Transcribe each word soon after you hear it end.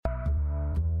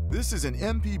This is an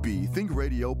MPB Think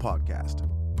Radio podcast.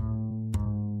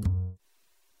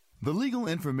 The legal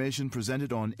information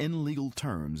presented on In Legal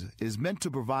Terms is meant to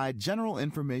provide general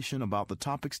information about the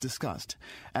topics discussed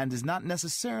and is not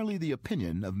necessarily the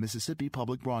opinion of Mississippi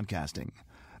Public Broadcasting.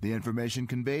 The information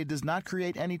conveyed does not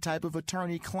create any type of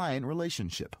attorney-client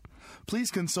relationship.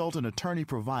 Please consult an attorney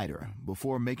provider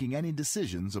before making any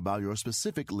decisions about your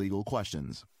specific legal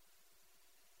questions.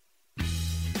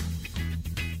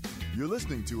 You're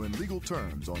listening to In Legal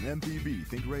Terms on MPB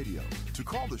Think Radio. To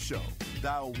call the show,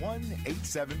 dial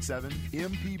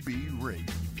 1-877-MPB-RING.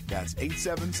 That's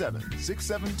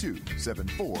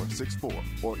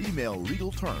 877-672-7464. Or email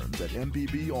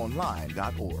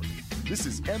legalterms@mpbonline.org. This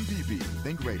is MPB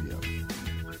Think Radio.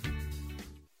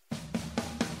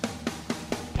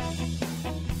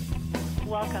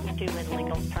 Welcome to In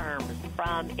Legal Terms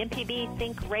from MPB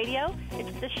Think Radio.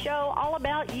 It's the show all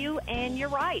about you and your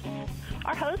rights.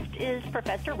 Our host is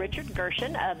Professor Richard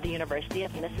Gershon of the University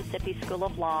of Mississippi School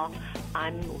of Law.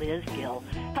 I'm Liz Gill.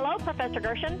 Hello, Professor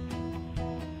Gershon.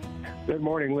 Good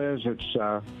morning, Liz. It's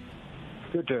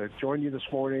good to join you this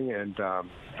morning, and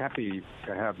happy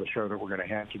to have the show that we're going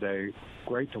to have today.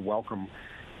 Great to welcome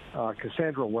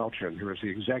Cassandra Welchin, who is the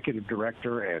Executive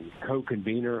Director and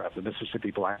co-convener of the Mississippi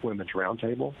Black Women's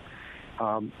Roundtable.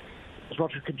 Ms.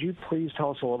 Welchin, could you please tell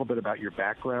us a little bit about your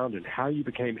background and how you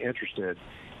became interested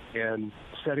in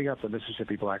setting up the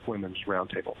Mississippi Black Women's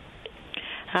Roundtable?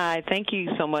 Hi, thank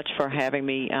you so much for having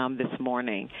me this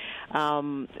morning.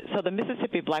 So the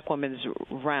Mississippi Black Women's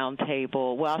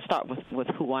Roundtable, well, I'll start with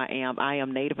who I am. I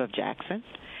am native of Jackson,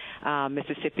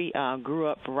 Mississippi. Grew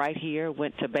up right here,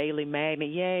 went to Bailey Magnet,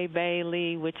 yay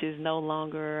Bailey, which is no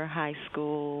longer high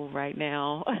school right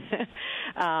now.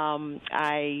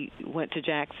 I went to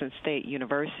Jackson State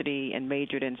University and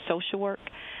majored in social work,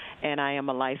 and I am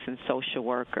a licensed social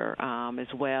worker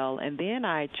as well. And then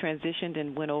I transitioned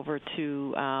and went over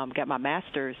to got my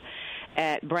master's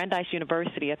at Brandeis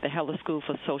University at the Heller School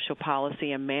for Social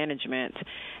Policy and Management,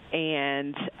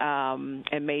 and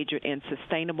majored in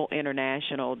Sustainable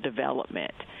International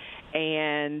Development.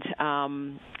 And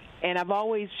I've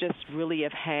always just really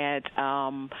have had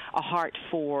a heart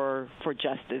for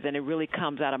justice, and it really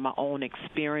comes out of my own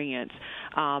experience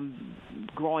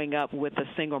growing up with a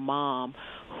single mom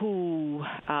who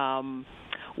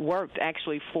worked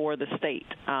actually for the state.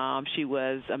 She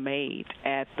was a maid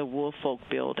at the Woolfolk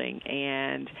Building,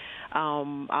 and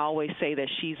I always say that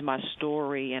she's my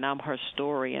story and I'm her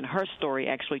story, and her story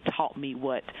actually taught me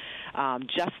what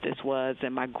justice was,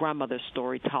 and my grandmother's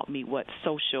story taught me what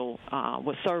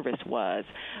service was.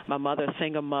 My mother, a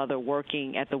single mother,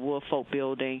 working at the Woolfolk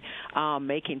Building,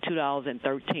 making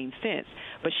 $2.13,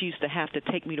 but she used to have to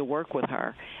take me to work with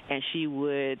her, and she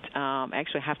would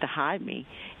actually have to hide me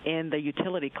in the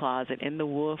utility closet in the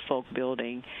Woolfolk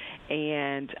Building,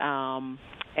 and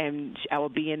I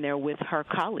would be in there with her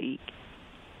colleague,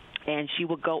 and she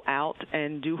would go out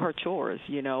and do her chores,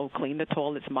 clean the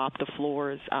toilets, mop the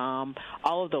floors,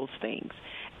 all of those things.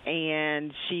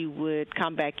 And she would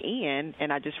come back in,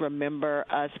 and I just remember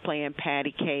us playing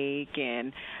patty cake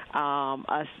and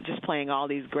us just playing all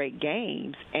these great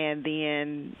games, and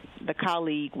then the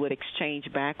colleague would exchange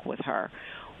back with her.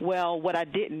 Well, what I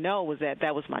didn't know was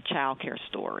that was my child care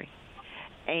story.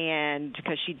 And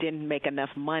because she didn't make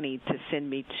enough money to send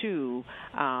me to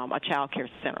a child care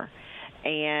center,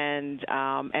 and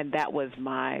that was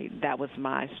my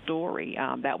story.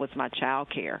 That was my child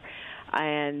care,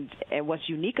 and what's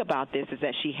unique about this is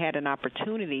that she had an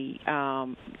opportunity.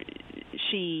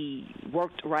 She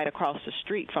worked right across the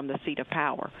street from the seat of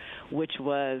power, which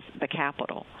was the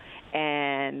Capitol,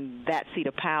 and that seat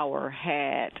of power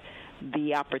had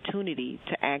the opportunity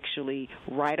to actually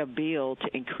write a bill to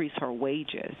increase her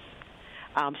wages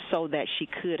so that she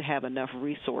could have enough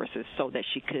resources so that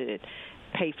she could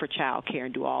pay for child care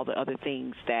and do all the other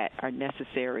things that are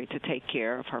necessary to take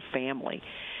care of her family.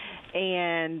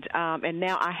 And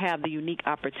now I have the unique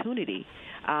opportunity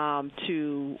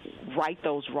to right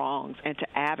those wrongs and to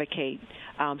advocate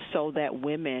so that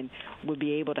women will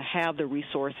be able to have the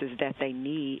resources that they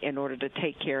need in order to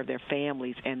take care of their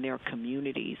families and their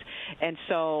communities. And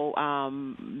so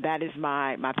that is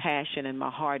my passion and my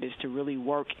heart, is to really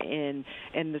work in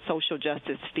the social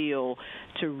justice field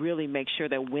to really make sure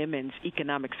that women's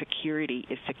economic security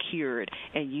is secured,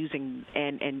 and using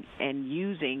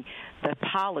the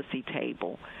policy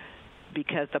table,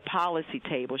 because the policy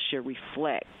table should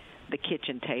reflect the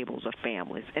kitchen tables of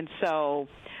families. And so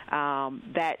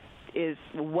that is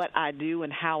what I do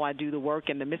and how I do the work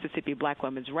in the Mississippi Black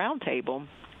Women's Roundtable.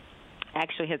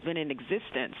 actually has been in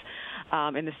existence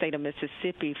in the state of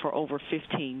Mississippi for over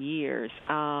 15 years.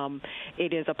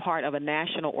 It is a part of a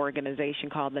national organization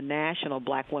called the National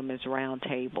Black Women's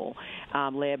Roundtable,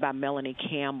 led by Melanie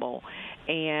Campbell.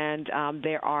 And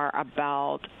there are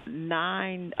about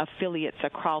 9 affiliates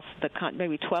across the country,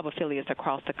 maybe 12 affiliates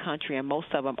across the country, and most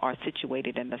of them are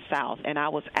situated in the South. And I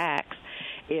was asked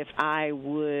if I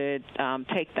would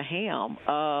take the helm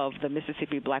of the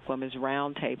Mississippi Black Women's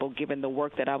Roundtable, given the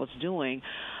work that I was doing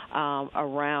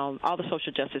around all the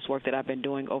social justice work that I've been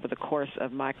doing over the course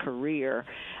of my career,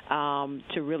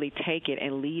 to really take it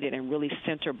and lead it and really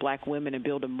center black women and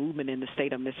build a movement in the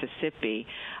state of Mississippi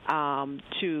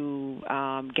to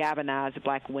galvanize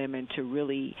black women to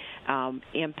really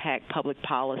impact public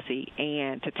policy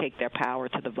and to take their power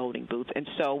to the voting booth. And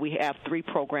so we have 3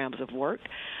 programs of work.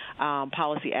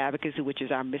 Policy advocacy, which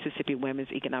is our Mississippi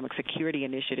Women's Economic Security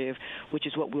Initiative, which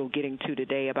is what we're getting to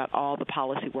today about all the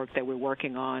policy work that we're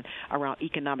working on around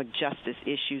economic justice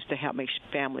issues to help make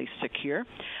families secure.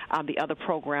 The other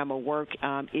program of work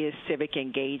is civic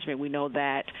engagement. We know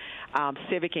that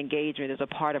civic engagement is a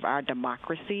part of our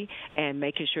democracy and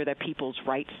making sure that people's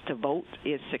rights to vote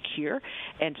is secure.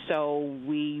 And so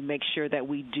we make sure that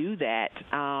we do that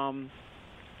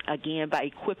again, by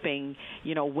equipping,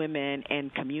 women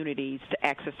and communities to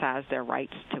exercise their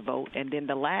rights to vote. And then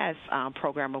the last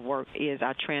program of work is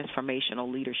our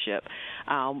transformational leadership.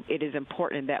 It is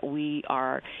important that we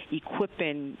are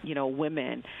equipping,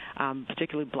 women,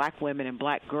 particularly black women and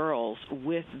black girls,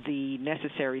 with the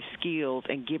necessary skills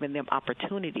and giving them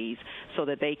opportunities so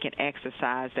that they can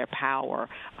exercise their power,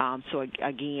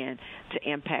 again, to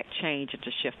impact change and to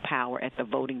shift power at the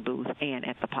voting booth and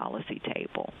at the policy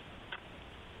table.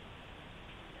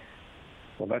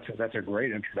 Well, that's a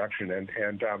great introduction,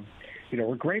 and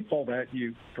we're grateful that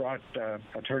you brought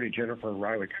Attorney Jennifer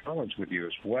Riley Collins with you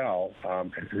as well,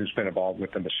 who's been involved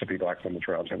with the Mississippi Black Women's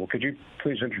Roundtable. Could you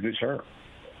please introduce her?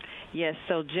 Yes,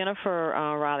 so Jennifer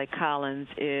Riley Collins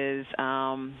is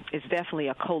definitely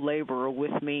a co-laborer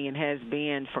with me and has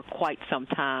been for quite some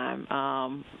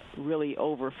time, really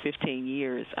over 15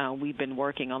 years. We've been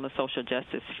working on the social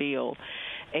justice field.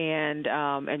 And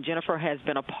Jennifer has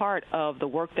been a part of the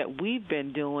work that we've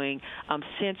been doing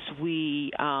since we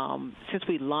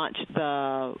launched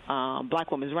the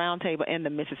Black Women's Roundtable and the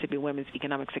Mississippi Women's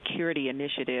Economic Security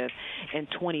Initiative in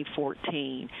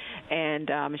 2014.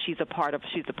 And she's a part of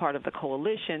the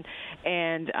coalition,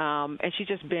 and she's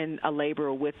just been a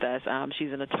laborer with us.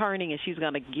 She's an attorney, and she's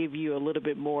going to give you a little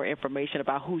bit more information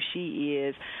about who she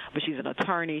is. But she's an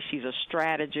attorney, she's a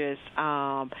strategist.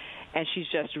 And she's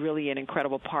just really an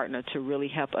incredible partner to really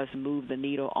help us move the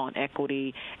needle on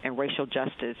equity and racial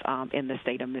justice in the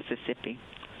state of Mississippi.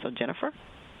 So, Jennifer?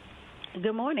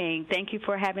 Good morning. Thank you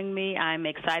for having me. I'm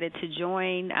excited to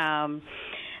join.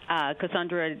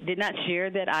 Cassandra did not share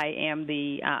that I am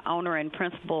the owner and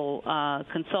principal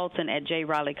consultant at J.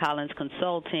 Riley Collins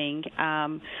Consulting,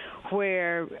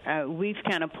 where we've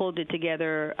kind of pulled it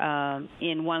together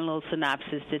in one little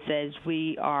synopsis that says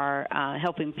we are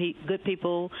helping good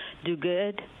people do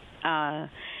good.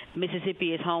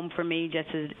 Mississippi is home for me, just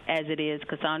as it is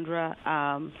Cassandra.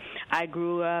 I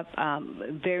grew up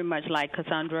very much like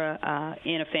Cassandra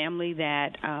in a family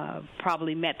that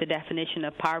probably met the definition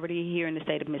of poverty here in the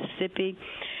state of Mississippi.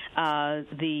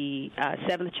 The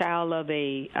seventh child of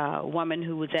a woman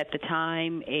who was at the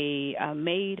time a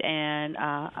maid and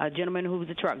a gentleman who was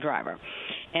a truck driver.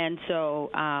 And so,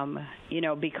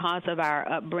 because of our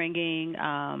upbringing,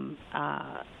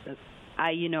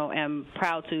 I, am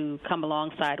proud to come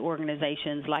alongside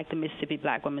organizations like the Mississippi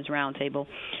Black Women's Roundtable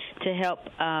to help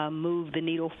move the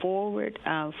needle forward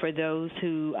for those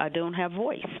who don't have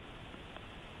voice.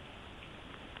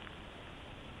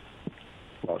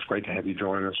 Well, it's great to have you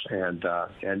join us.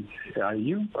 And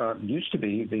you used to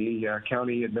be the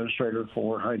county administrator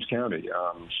for Hinds County,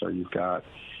 so you've got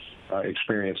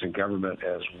experience in government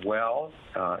as well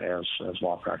as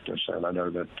law practice. And I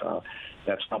know that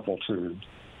that's helpful to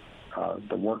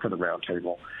the work of the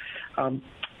Roundtable.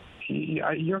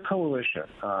 Your coalition,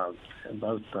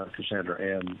 both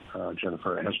Cassandra and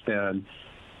Jennifer, has been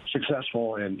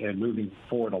successful in moving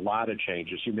forward a lot of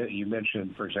changes. You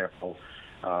mentioned, for example,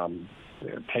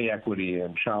 pay equity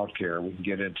and child care. We can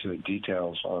get into the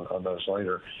details on those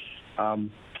later. But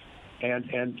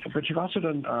you've also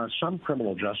done some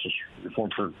criminal justice reform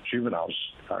for juveniles.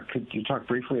 Could you talk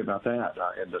briefly about that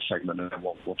in this segment, and then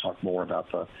we'll talk more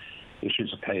about the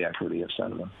issues of pay equity, et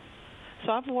cetera?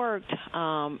 So I've worked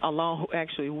along,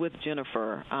 actually, with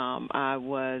Jennifer. I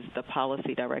was the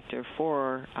policy director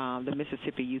for the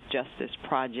Mississippi Youth Justice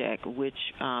Project, which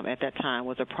at that time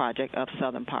was a project of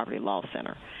Southern Poverty Law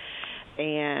Center.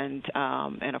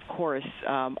 And of course,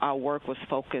 our work was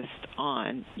focused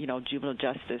on, juvenile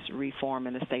justice reform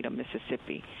in the state of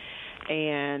Mississippi.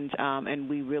 And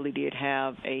we really did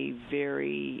have a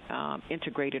very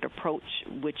integrated approach,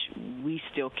 which we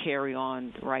still carry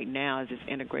on right now, as this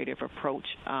integrative approach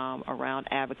around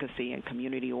advocacy and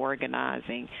community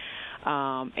organizing,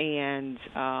 and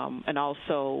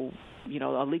also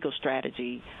a legal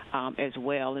strategy as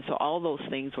well. And so all those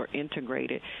things were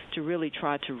integrated to really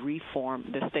try to reform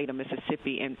the state of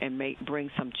Mississippi and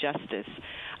bring some justice,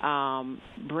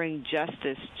 bring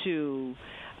justice to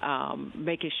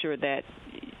making sure that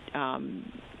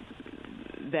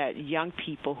that young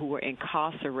people who were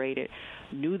incarcerated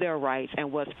knew their rights and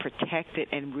was protected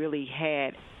and really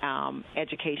had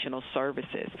educational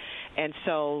services. And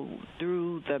so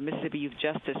through the Mississippi Youth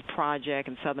Justice Project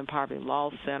and Southern Poverty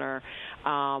Law Center,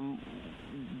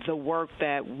 the work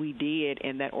that we did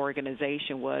in that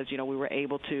organization was, we were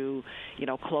able to,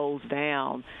 close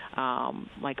down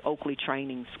like Oakley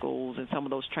training schools and some of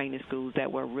those training schools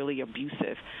that were really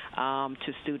abusive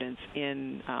to students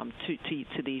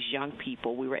to these young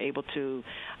people. We were able to,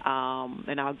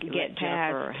 and I'll let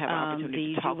Jennifer have an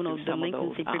opportunity to talk through some of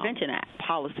those Prevention Act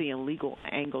policy and legal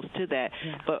angles to that,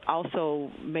 but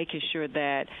also making sure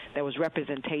that there was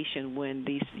representation when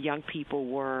these young people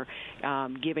were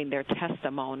giving their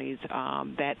testimonies,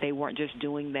 that they weren't just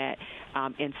doing that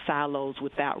in silos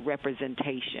without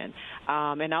representation,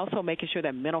 and also making sure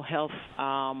that mental health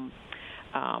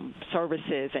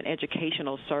services and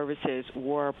educational services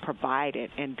were provided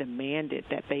and demanded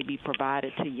that they be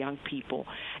provided to young people.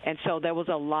 And so there was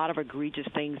a lot of egregious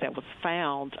things that was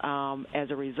found as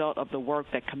a result of the work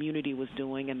that community was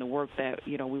doing and the work that,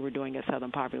 we were doing at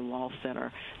Southern Poverty Law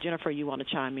Center. Jennifer, you want to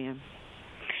chime in?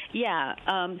 Yeah.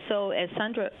 So as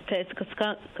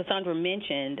Cassandra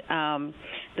mentioned,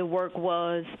 the work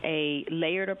was a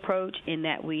layered approach in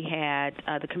that we had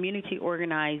the community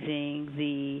organizing,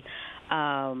 the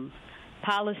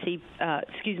policy,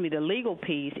 the legal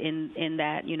piece in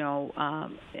that,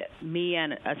 me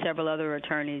and several other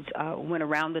attorneys went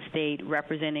around the state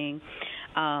representing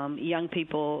young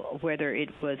people, whether it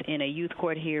was in a youth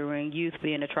court hearing, youth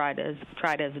being tried as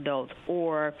adults,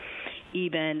 or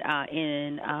even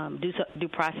in due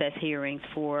process hearings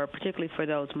particularly for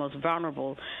those most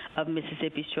vulnerable of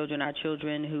Mississippi's children, our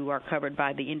children who are covered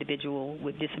by the Individual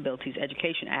with Disabilities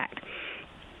Education Act.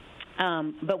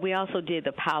 But we also did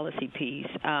the policy piece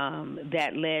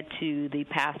that led to the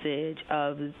passage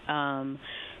of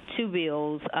two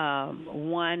bills.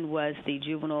 One was the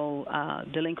Juvenile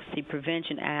Delinquency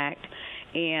Prevention Act,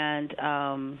 and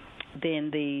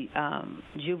then the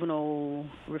Juvenile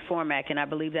Reform Act, and I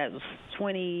believe that was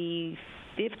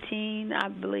 2015, I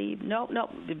believe. No,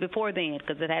 before then,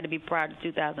 because it had to be prior to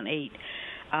 2008.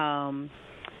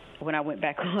 When I went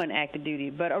back on active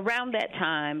duty. But around that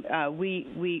time, we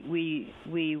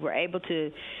were able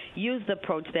to use the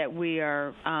approach that we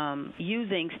are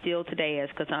using still today,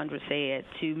 as Cassandra said,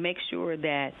 to make sure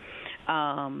that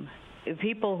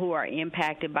people who are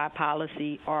impacted by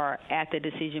policy are at the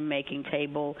decision-making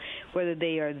table, whether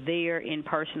they are there in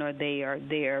person or they are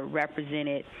there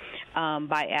represented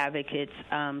by advocates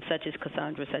such as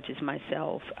Cassandra, such as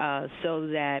myself, so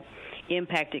that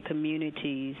impacted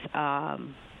communities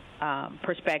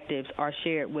perspectives are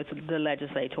shared with the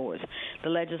legislators.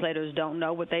 The legislators don't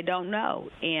know what they don't know,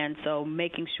 and so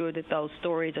making sure that those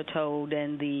stories are told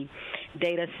and the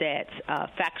data sets,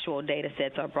 factual data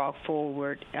sets, are brought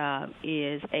forward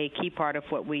is a key part of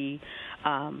what we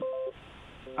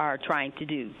are trying to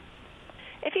do.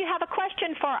 If you have a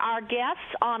question for our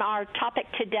guests on our topic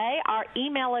today, our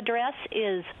email address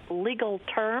is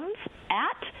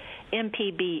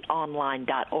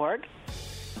legalterms@mpbonline.org.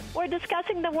 We're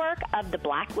discussing the work of the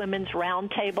Black Women's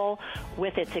Roundtable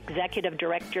with its executive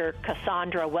director,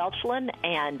 Cassandra Welchland,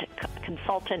 and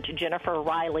consultant Jennifer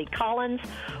Riley Collins.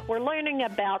 We're learning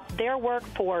about their work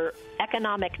for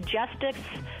economic justice,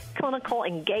 clinical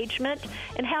engagement,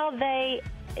 and how they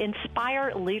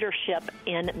inspire leadership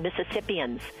in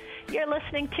Mississippians. You're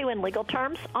listening to In Legal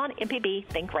Terms on MPB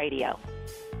Think Radio.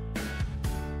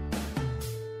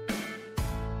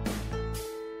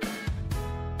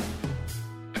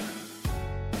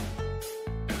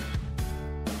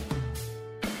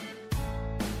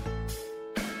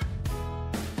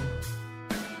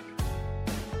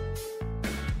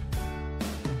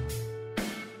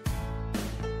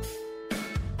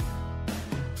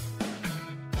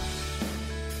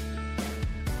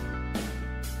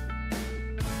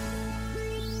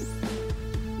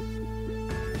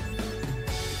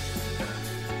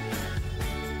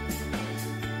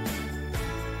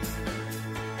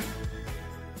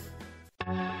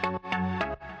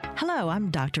 Hello, I'm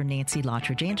Dr. Nancy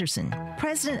Lottridge Anderson,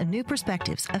 president of New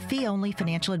Perspectives, a fee-only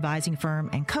financial advising firm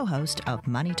and co-host of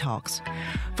Money Talks.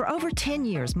 For over 10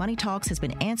 years, Money Talks has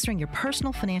been answering your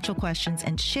personal financial questions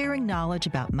and sharing knowledge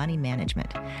about money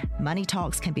management. Money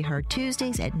Talks can be heard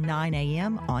Tuesdays at 9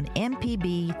 a.m. on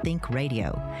MPB Think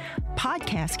Radio.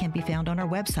 Podcasts can be found on our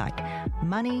website,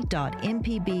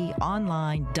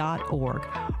 money.mpbonline.org,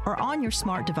 or on your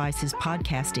smart device's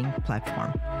podcasting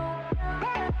platform.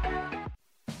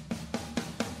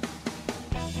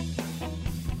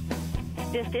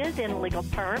 This is In Legal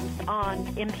Terms on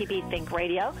MPB Think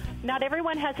Radio. Not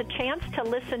everyone has a chance to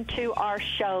listen to our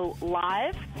show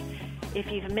live.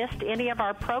 If you've missed any of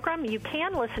our program, you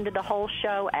can listen to the whole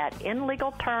show at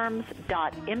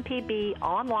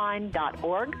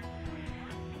inlegalterms.mpbonline.org.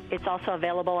 It's also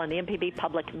available on the MPB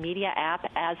Public Media app,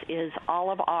 as is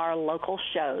all of our local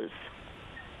shows.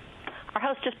 Our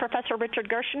host is Professor Richard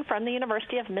Gershon from the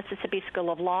University of Mississippi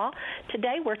School of Law.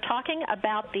 Today we're talking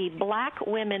about the Black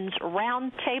Women's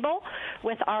Roundtable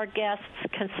with our guests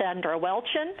Cassandra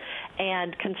Welchin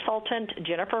and consultant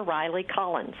Jennifer Riley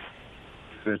Collins.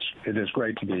 It is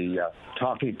great to be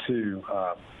talking to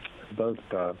both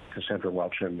Cassandra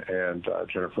Welchin and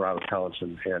Jennifer Riley Collins,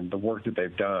 and the work that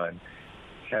they've done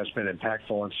has been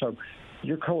impactful. And so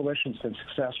your coalition's been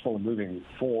successful in moving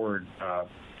forward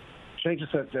changes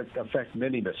that affect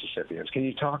many Mississippians. Can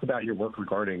you talk about your work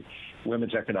regarding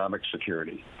women's economic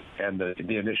security and the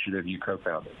initiative you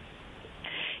co-founded?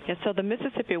 Yeah, so the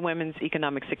Mississippi Women's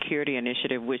Economic Security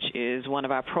Initiative, which is one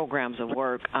of our programs of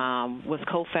work, was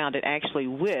co-founded actually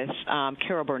with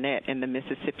Carol Burnett in the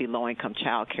Mississippi Low-Income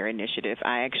Child Care Initiative.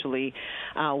 I actually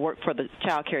worked for the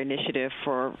Child Care Initiative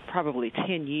for probably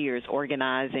 10 years,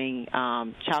 organizing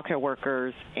child care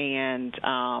workers and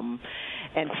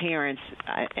parents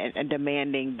and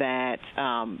demanding that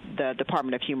the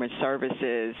Department of Human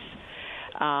Services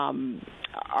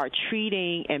are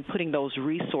treating and putting those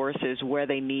resources where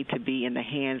they need to be in the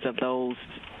hands of those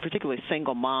particularly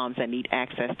single moms that need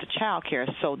access to child care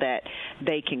so that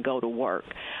they can go to work.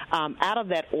 Out of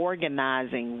that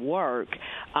organizing work,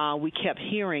 we kept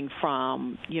hearing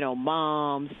from,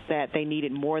 moms that they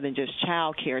needed more than just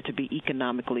child care to be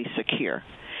economically secure.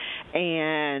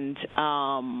 And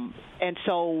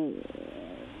so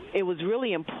it was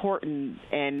really important,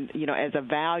 and, as a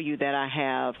value that I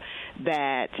have,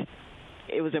 that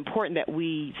it was important that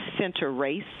we center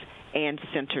race and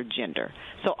center gender.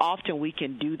 So often we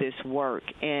can do this work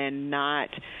and not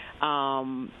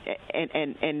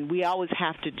and we always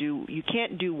have to do, you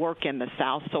can't do work in the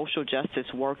South, social justice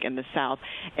work in the South,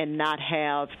 and not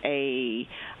have a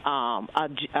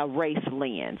race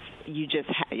lens. You just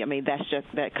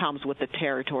that comes with the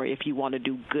territory if you want to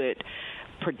do good,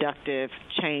 productive,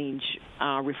 change,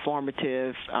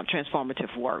 transformative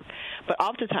work. But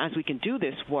oftentimes we can do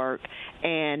this work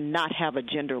and not have a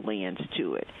gender lens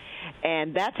to it.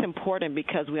 And that's important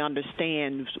because we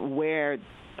understand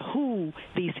who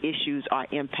these issues are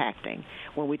impacting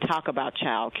when we talk about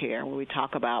child care, when we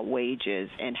talk about wages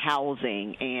and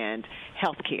housing and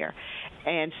health care.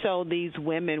 And so these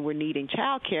women were needing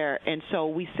child care, and so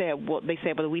we said, they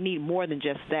said, but we need more than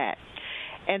just that.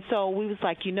 And so we was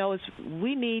like,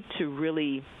 we need to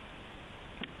really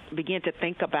begin to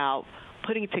think about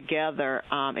putting together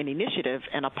an initiative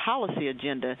and a policy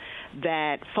agenda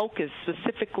that focus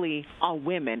specifically on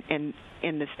women in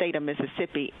the state of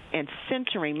Mississippi and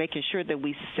making sure that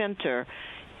we center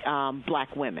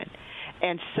Black women.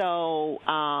 And so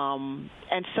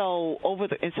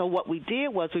what we did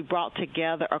was we brought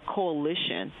together a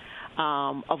coalition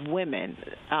of women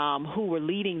who were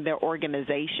leading their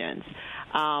organizations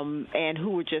and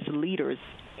who were just leaders.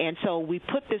 And so we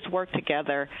put this work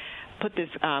together, put this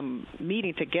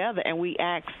meeting together, and we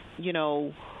asked,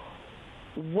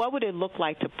 what would it look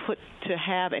like to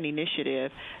have an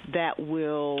initiative that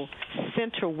will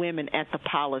center women at the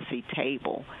policy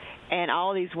table? And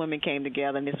all these women came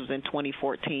together, and this was in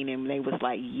 2014, and they was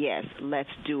like, yes, let's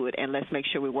do it, and let's make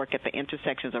sure we work at the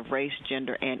intersections of race,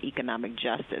 gender, and economic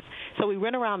justice. So we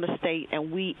went around the state,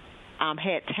 and we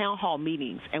had town hall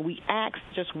meetings, and we asked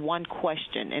just one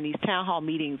question. And these town hall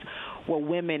meetings were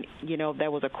women,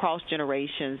 that was across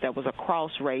generations, that was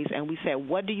across race, and we said,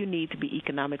 what do you need to be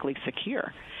economically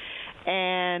secure?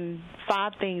 And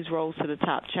 5 things rose to the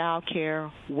top: child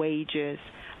care, wages,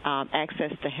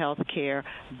 access to health care,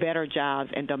 better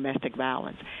jobs, and domestic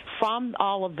violence. From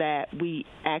all of that, we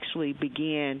actually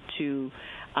began to,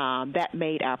 that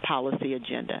made our policy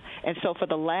agenda. And so for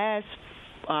the last,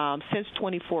 since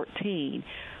 2014,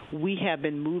 we have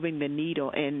been moving the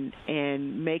needle and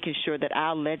making sure that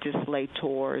our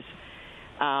legislators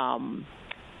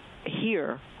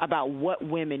hear about what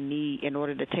women need in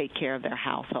order to take care of their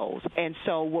households. And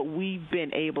so what we've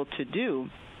been able to do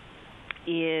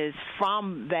is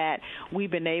from that we've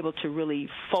been able to really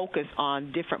focus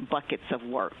on different buckets of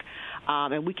work.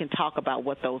 And we can talk about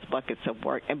what those buckets of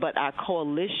work. But our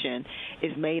coalition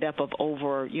is made up of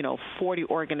over, 40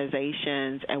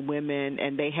 organizations and women,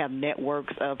 and they have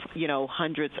networks of,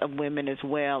 hundreds of women as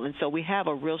well. And so we have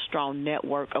a real strong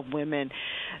network of women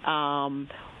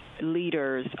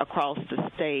leaders across the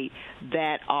state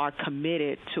that are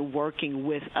committed to working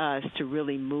with us to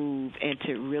really move and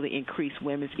to really increase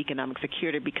women's economic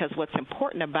security, because what's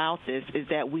important about this is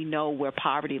that we know where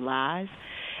poverty lies.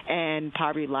 And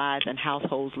poverty lies in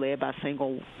households led by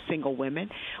single women.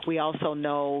 We also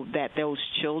know that those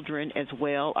children as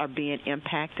well are being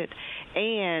impacted,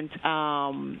 and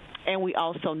we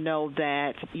also know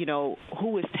that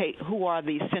who are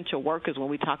the essential workers. When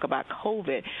we talk about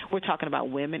COVID, we're talking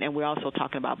about women, and we're also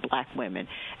talking about Black women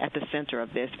at the center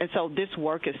of this. And so this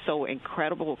work is so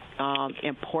incredible,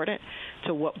 important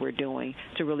to what we're doing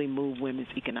to really move women's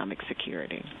economic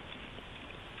security.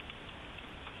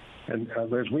 And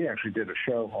Liz, we actually did a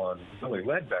show on Lilly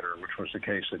Ledbetter, which was the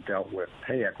case that dealt with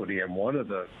pay equity. And one of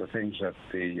the things that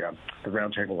the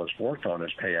roundtable has worked on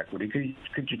is pay equity.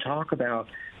 Could you talk about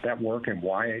that work and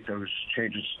why those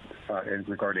changes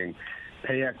regarding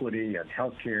pay equity and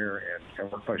health care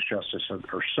and workplace justice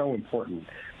are so important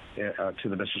to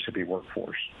the Mississippi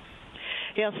workforce?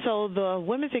 Yeah, so the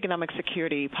Women's Economic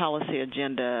Security Policy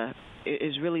Agenda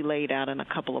is really laid out in a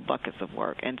couple of buckets of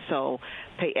work. And so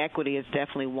pay equity is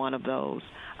definitely one of those,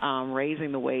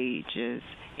 raising the wages,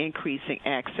 increasing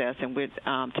access and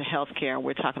to health care.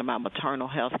 We're talking about maternal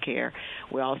health care.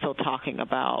 We're also talking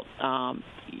about,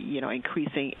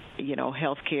 increasing,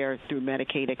 health care through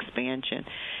Medicaid expansion,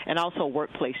 and also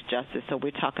workplace justice. So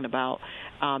we're talking about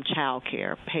child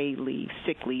care, paid leave,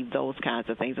 sick leave, those kinds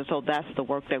of things. And so that's the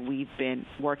work that we've been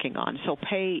working on. So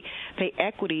pay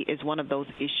equity is one of those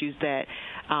issues that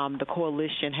the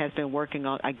coalition has been working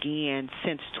on, again,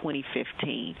 since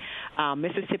 2015.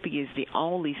 Mississippi is the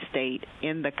only state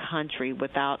in the country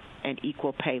without an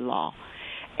equal pay law.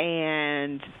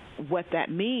 And what that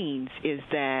means is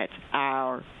that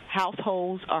our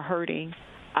households are hurting,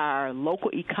 our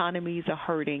local economies are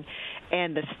hurting,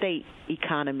 and the state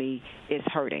economy is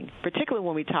hurting, particularly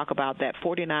when we talk about that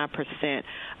 49%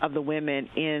 of the women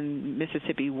in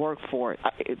Mississippi workforce,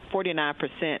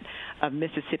 49% of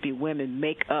Mississippi women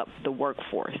make up the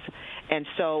workforce. And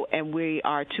we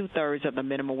are 2/3 of the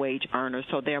minimum wage earners,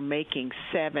 so they're making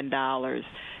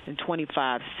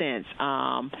 $7.25.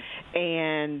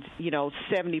 And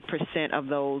 70% of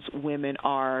those women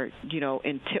are,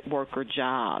 in tip worker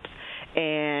jobs.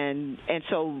 And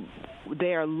so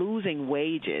they are losing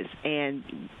wages, and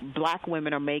Black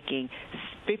women are making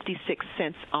 56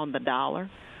 cents on the dollar.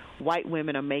 White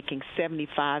women are making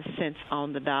 75 cents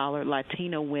on the dollar.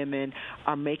 Latino women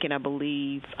are making, I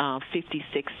believe,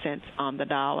 56 cents on the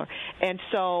dollar. And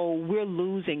so we're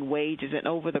losing wages, and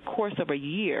over the course of a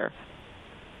year,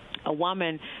 a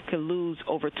woman could lose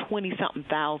over $20-something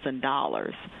thousand.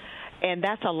 And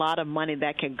that's a lot of money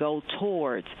that can go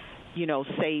towards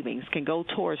savings, can go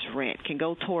towards rent, can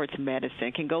go towards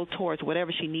medicine, can go towards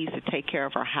whatever she needs to take care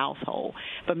of her household.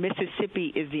 But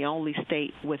Mississippi is the only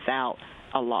state without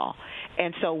a law.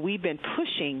 And so we've been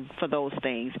pushing for those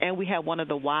things, and we have one of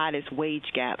the widest wage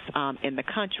gaps in the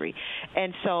country.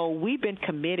 And so we've been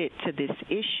committed to this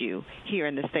issue here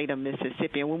in the state of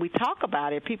Mississippi. And when we talk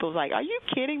about it, people are like, are you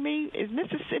kidding me? Is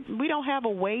Mississippi, we don't have a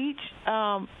wage?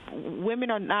 Women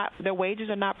are not, their wages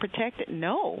are not protected?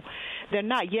 No, they're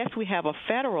not. Yes, we have a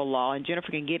federal law, and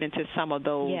Jennifer can get into some of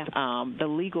those, the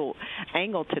legal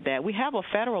angle to that. We have a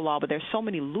federal law, but there's so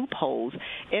many loopholes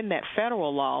in that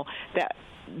federal law that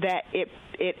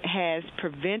it has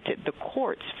prevented the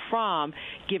courts from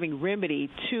giving remedy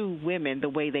to women the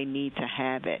way they need to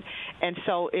have it. And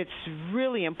so it's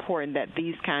really important that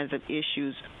these kinds of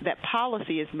issues, that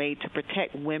policy is made to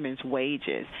protect women's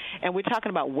wages. And we're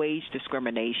talking about wage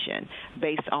discrimination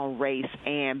based on race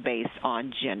and based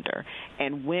on gender.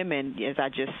 And women, as I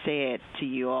just said to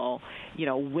you all,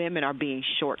 women are being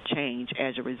shortchanged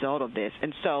as a result of this.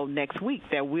 And so next week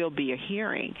there will be a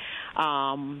hearing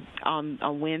on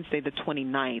Wednesday the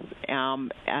 29th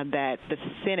that the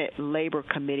Senate Labor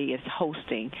Committee is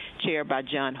hosting, chaired by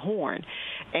John Horn.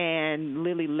 And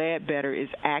Lilly Ledbetter is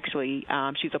actually,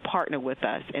 she's a partner with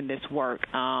us in this work,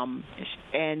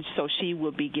 and so she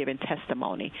will be giving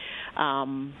testimony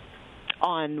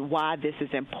on why this is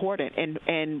important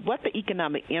and what the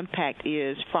economic impact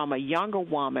is from a younger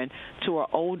woman to an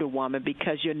older woman,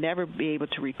 because you'll never be able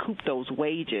to recoup those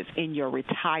wages in your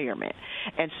retirement.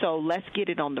 And so let's get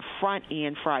it on the front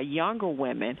end for our younger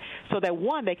women so that,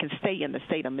 one, they can stay in the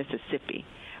state of Mississippi,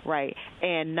 right,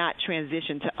 and not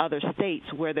transition to other states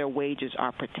where their wages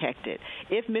are protected.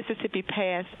 If Mississippi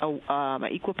passed an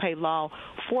equal pay law,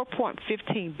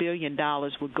 $4.15 billion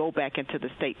would go back into the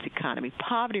state's economy.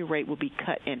 Poverty rate will be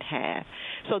cut in half.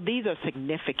 So these are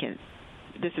significant.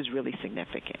 This is really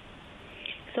significant.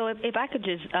 So if I could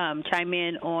just chime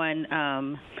in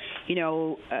on,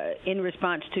 in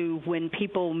response to when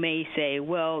people may say,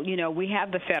 well, we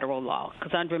have the federal law.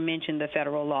 Cassandra mentioned the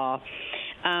federal law.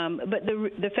 But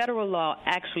the federal law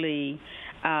actually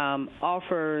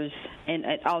offers, and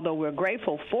although we're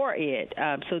grateful for it,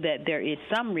 so that there is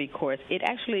some recourse, it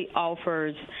actually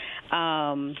offers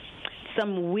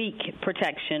some weak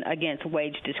protection against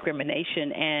wage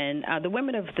discrimination, and the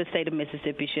women of the state of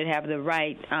Mississippi should have the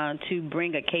right to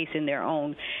bring a case in their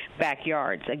own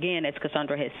backyards. Again, as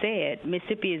Cassandra has said,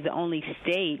 Mississippi is the only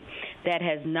state that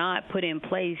has not put in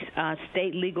place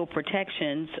state legal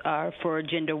protections for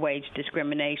gender wage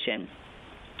discrimination.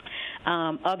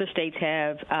 Other states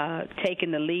have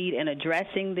taken the lead in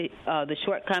addressing the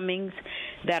shortcomings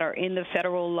that are in the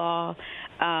federal law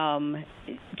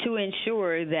to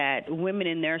ensure that women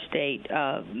in their state,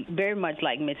 very much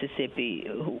like Mississippi,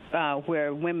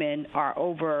 where women are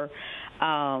over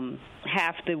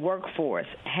half the workforce,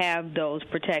 have those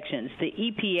protections. The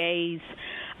EPA's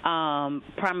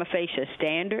prima facie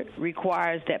standard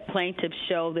requires that plaintiffs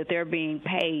show that they're being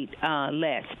paid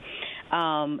less.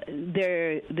 Once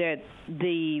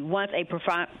a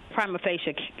prima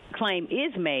facie claim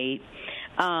is made,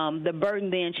 the burden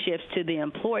then shifts to the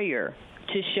employer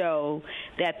to show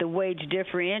that the wage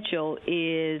differential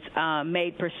is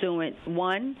made pursuant,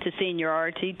 1, to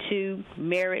seniority, 2,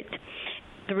 merit,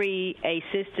 3, a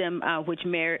system which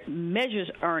measures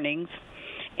earnings,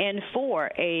 and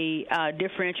 4, a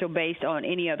differential based on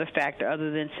any other factor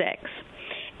other than sex.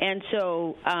 And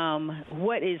so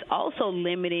what is also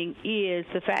limiting is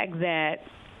the fact that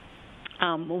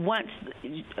once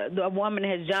the woman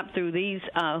has jumped through these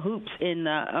hoops in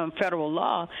federal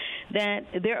law, that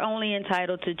they're only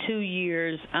entitled to 2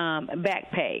 years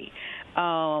back pay.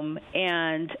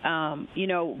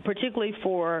 Particularly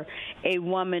for a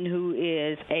woman who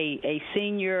is a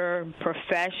senior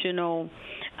professional,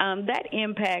 that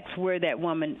impacts where that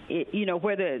woman,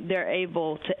 whether they're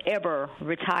able to ever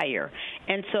retire.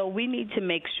 And so we need to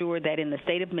make sure that in the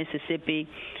state of Mississippi,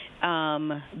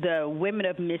 the women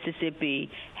of Mississippi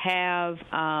have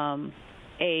a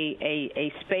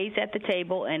space at the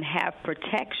table and have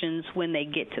protections when they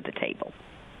get to the table.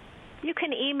 You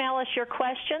can email us your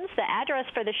questions. The address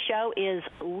for the show is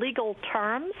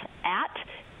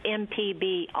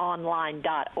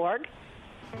legalterms@mpbonline.org.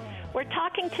 We're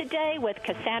talking today with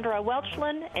Cassandra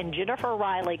Welchland and Jennifer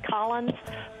Riley Collins,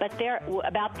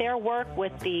 about their work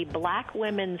with the Black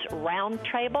Women's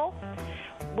Roundtable.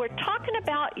 We're talking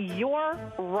about your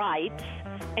rights,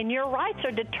 and your rights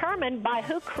are determined by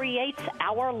who creates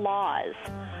our laws.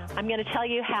 I'm going to tell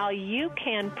you how you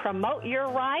can promote your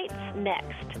rights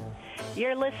next.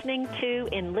 You're listening to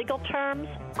In Legal Terms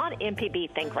on MPB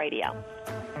Think Radio.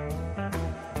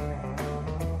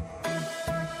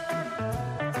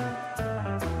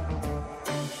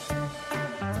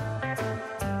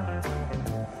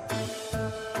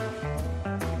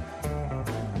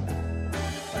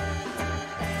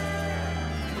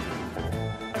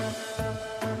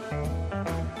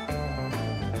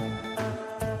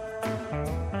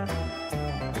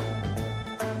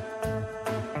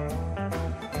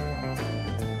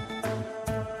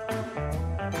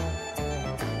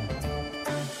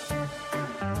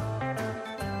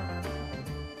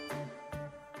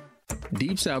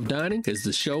 Deep South Dining is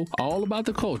the show all about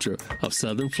the culture of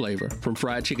Southern flavor, from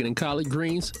fried chicken and collard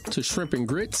greens to shrimp and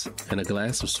grits and a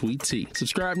glass of sweet tea.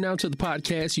 Subscribe now to the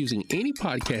podcast using any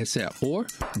podcast app or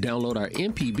download our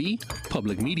MPB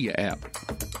Public Media app.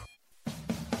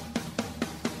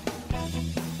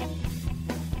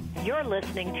 You're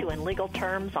listening to In Legal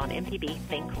Terms on MPB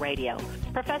Think Radio.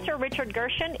 Professor Richard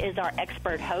Gershon is our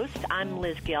expert host. I'm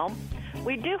Liz Gill.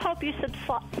 We do hope you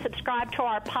subscribe to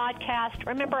our podcast.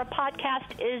 Remember, a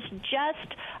podcast is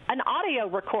just an audio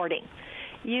recording.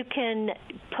 You can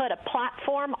put a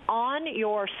platform on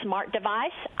your smart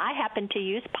device. I happen to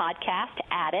use Podcast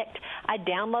Addict. I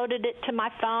downloaded it to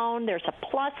my phone. There's a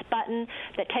plus button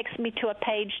that takes me to a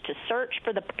page to search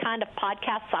for the kind of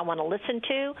podcasts I want to listen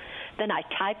to. Then I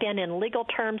type in legal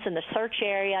terms in the search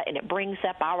area, and it brings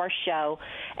up our show.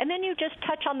 And then you just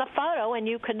touch on the photo, and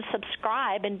you can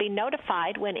subscribe and be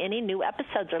notified when any new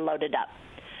episodes are loaded up.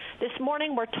 This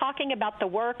morning, we're talking about the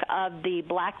work of the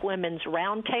Black Women's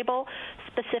Roundtable,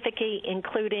 specifically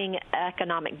including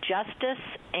economic justice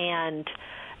and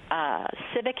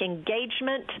civic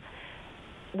engagement,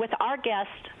 with our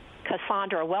guests,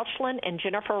 Cassandra Welchland and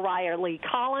Jennifer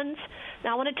Riley-Collins.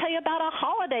 Now, I want to tell you about a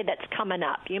holiday that's coming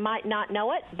up. You might not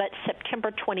know it, but September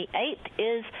 28th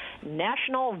is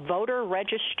National Voter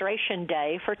Registration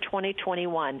Day for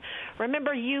 2021.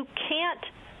 Remember, you can't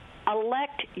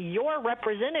elect your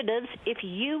representatives if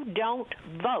you don't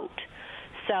vote.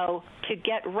 So to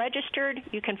get registered,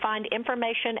 you can find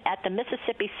information at the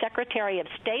Mississippi Secretary of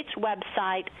State's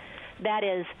website. That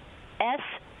is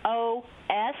sos.ms.gov.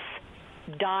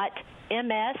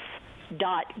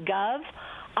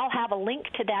 I'll have a link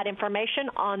to that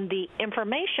information on the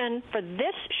information for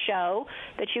this show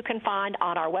that you can find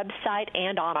on our website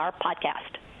and on our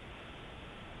podcast.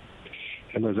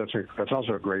 And Liz, that's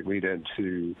also a great lead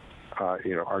into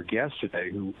our guests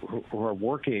today who are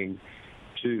working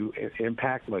to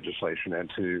impact legislation and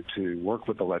to work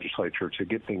with the legislature to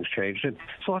get things changed. And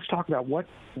so let's talk about what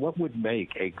would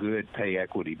make a good pay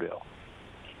equity bill.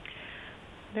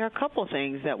 There are a couple of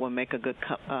things that will make a good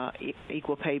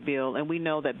equal pay bill, and we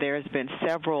know that there's been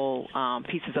several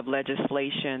pieces of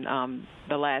legislation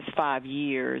the last 5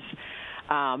 years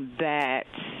that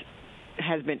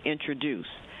has been introduced.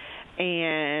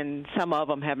 And some of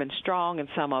them have been strong and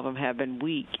some of them have been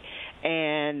weak.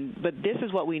 But this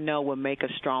is what we know will make a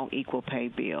strong equal pay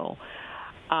bill.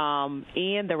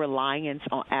 And the reliance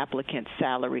on applicants'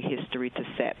 salary history to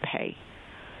set pay.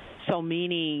 So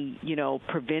meaning,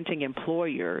 preventing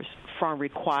employers from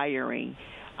requiring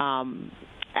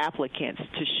applicants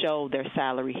to show their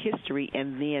salary history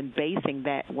and then basing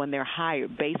that, when they're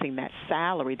hired, basing their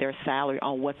salary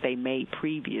on what they made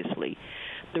previously.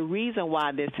 The reason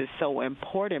why this is so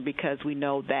important, because we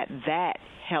know that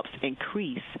helps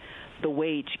increase the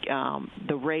wage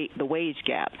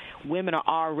gap. Women are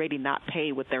already not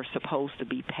paid what they're supposed to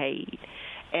be paid.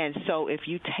 And so if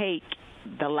you take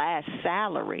the last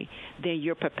salary, then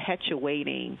you're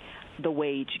perpetuating the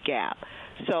wage gap.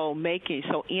 So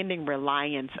ending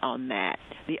reliance on that.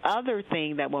 The other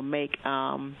thing that will make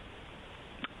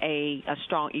a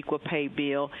strong equal pay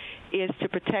bill is to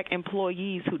protect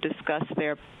employees who discuss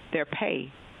their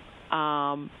pay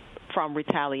from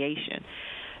retaliation.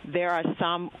 There are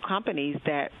some companies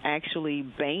that actually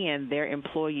ban their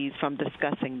employees from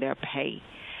discussing their pay.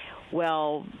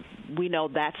 Well, we know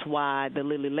that's why the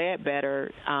Lilly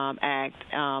Ledbetter Act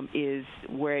is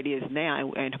where it is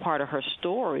now. And part of her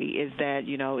story is that,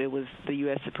 it was the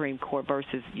U.S. Supreme Court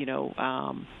versus, Lilly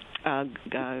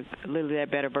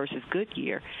Ledbetter versus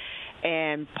Goodyear.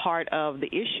 And part of the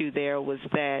issue there was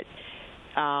that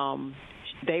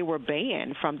they were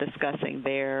banned from discussing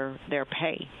their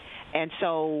pay. And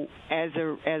so as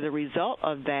a result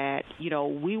of that,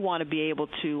 we want to be able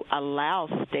to allow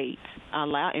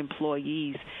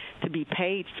employees to be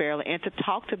paid fairly and to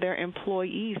talk to their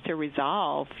employees to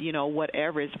resolve,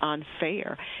 whatever is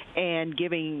unfair, and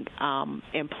giving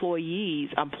employers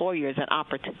an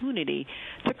opportunity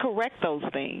to correct those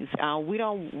things. We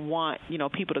don't want,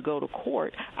 people to go to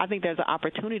court. I think there's an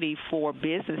opportunity for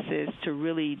businesses to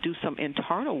really do some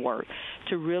internal work,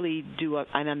 to really do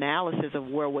an analysis of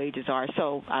where wages are.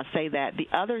 So I say that. The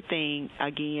other thing,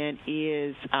 again,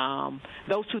 is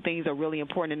those two things are really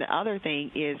important. And the other thing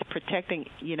is protecting,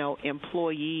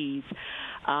 employees,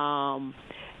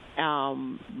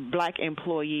 black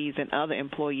employees and other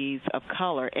employees of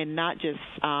color, and not just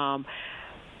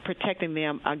protecting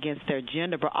them against their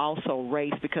gender, but also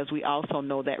race, because we also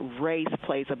know that race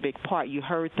plays a big part. You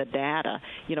heard the data.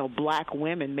 Black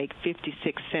women make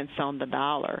 56 cents on the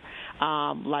dollar.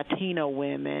 Latino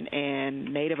women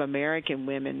and Native American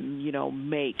women,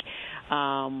 make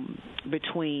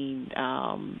between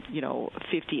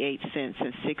 58 cents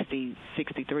and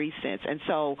 63 cents. And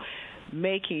so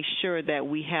making sure that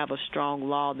we have a strong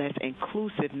law that's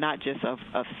inclusive, not just of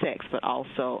sex, but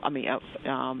also,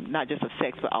 not just of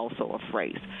sex, but also of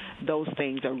race. Those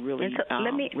things are really.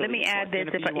 Let me add this,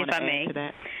 if I may.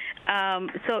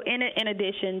 So in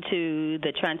addition to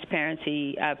the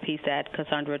transparency piece that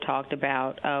Cassandra talked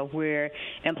about, where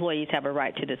employees have a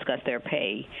right to discuss their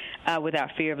pay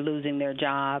without fear of losing their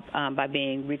job by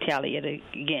being retaliated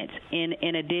against,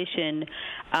 in addition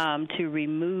to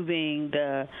removing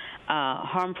the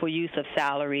harmful use of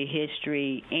salary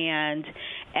history and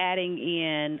adding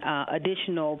in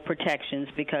additional protections,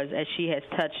 because as she has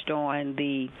touched on,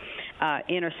 the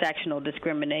intersectional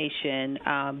discrimination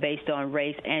based on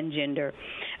race and gender,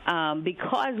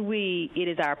 because it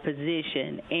is our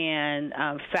position and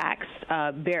facts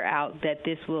bear out that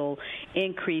this will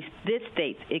increase this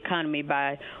state's economy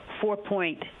by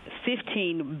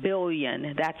 $4.15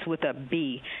 billion, that's with a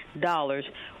B, dollars.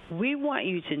 We want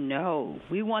you to know,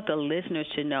 we want the listeners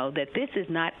to know that this is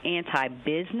not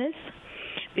anti-business,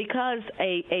 because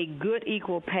a good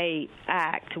Equal Pay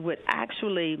Act would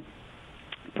actually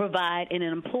provide an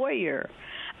employer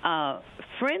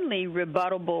friendly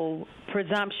rebuttable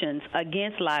presumptions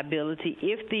against liability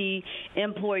if the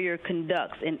employer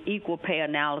conducts an equal pay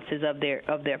analysis of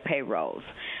their payrolls.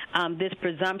 This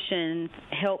presumption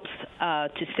helps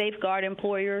to safeguard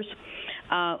employers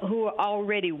who are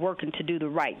already working to do the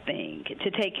right thing,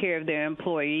 to take care of their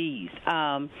employees.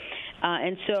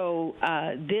 And so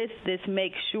this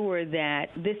makes sure that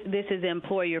this is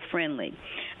employer friendly.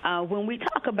 When we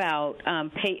talk about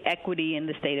pay equity in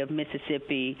the state of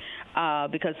Mississippi,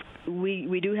 because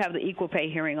we do have the equal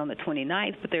pay hearing on the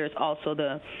 29th, but there's also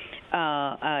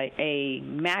a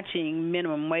matching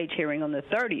minimum wage hearing on the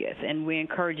 30th, and we're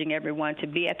encouraging everyone to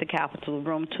be at the Capitol,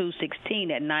 room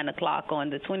 216 at 9 o'clock on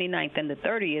the 29th and the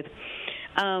 30th.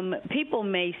 People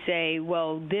may say,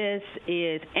 well, this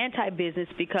is anti-business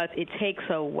because it takes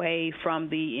away from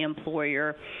the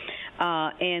employer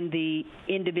and the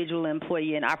individual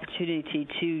employee an opportunity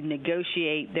to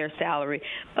negotiate their salary.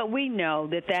 But we know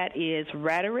that is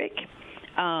rhetoric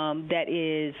that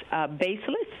is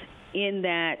baseless, in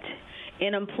that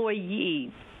an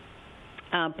employee,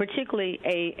 particularly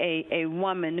a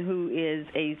woman who is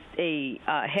a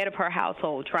head of her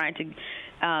household trying to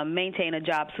maintain a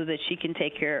job so that she can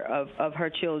take care of her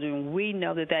children, we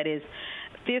know that is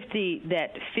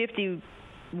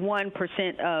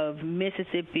 51% of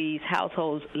Mississippi's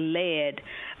households are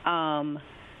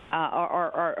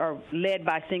led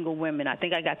by single women. I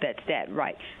think I got that stat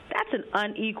right. That's an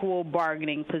unequal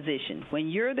bargaining position. When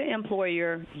you're the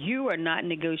employer, you are not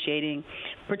negotiating,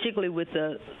 particularly with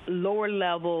the lower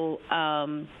level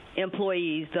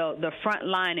employees, the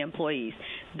frontline employees.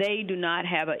 They do not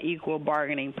have an equal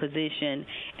bargaining position.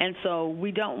 And so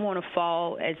we don't want to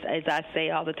fall, as I say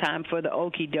all the time, for the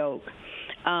okie doke.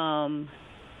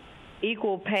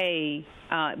 Equal pay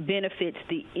benefits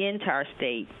the entire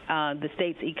state, the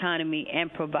state's economy,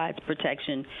 and provides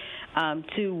protection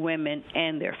to women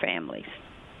and their families.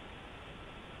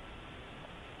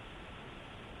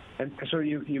 And so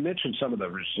you mentioned some of the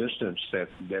resistance that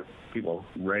people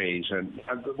raise, and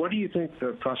what do you think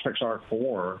the prospects are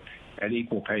for an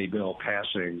equal pay bill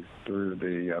passing through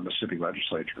the Mississippi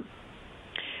legislature?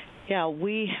 Yeah,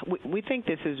 we think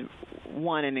this is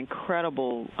an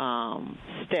incredible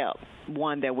step,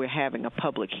 one that we're having a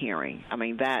public hearing. I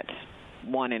mean, that's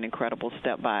an incredible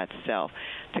step by itself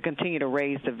to continue to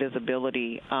raise the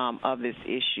visibility of this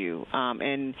issue.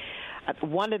 And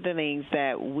one of the things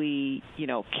that we,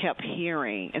 kept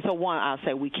hearing, and so I'll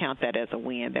say we count that as a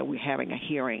win, that we're having a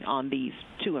hearing on these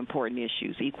two important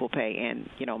issues, equal pay and,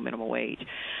 minimum wage.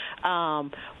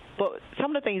 But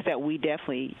some of the things that we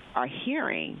definitely are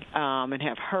hearing and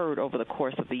have heard over the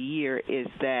course of the year is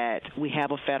that we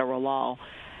have a federal law.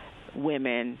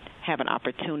 Women have an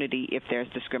opportunity, if there's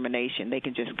discrimination, they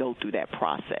can just go through that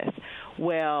process.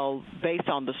 Well, based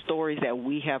on the stories that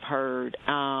we have heard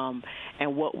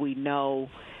and what we know,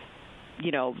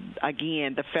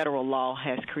 again, the federal law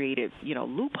has created,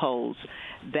 loopholes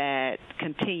that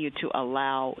continue to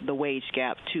allow the wage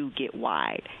gap to get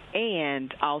wide,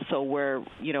 and also where,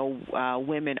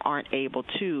 women aren't able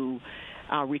to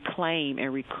reclaim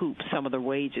and recoup some of the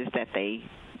wages that they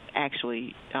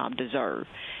actually deserve.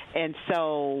 And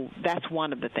so that's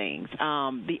one of the things.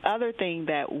 The other thing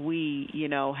that we,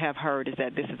 have heard is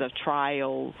that this is a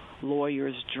trial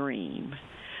lawyer's dream.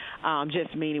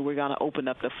 Just meaning we're going to open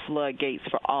up the floodgates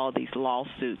for all these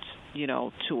lawsuits,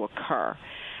 to occur.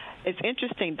 It's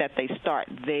interesting that they start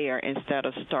there instead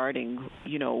of starting,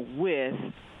 with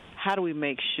how do we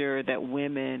make sure that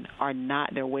women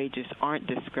their wages aren't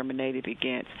discriminated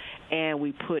against, and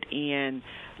we put in,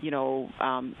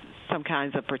 some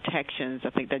kinds of protections,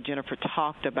 I think that Jennifer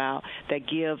talked about, that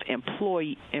give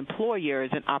employers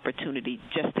an opportunity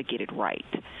just to get it right.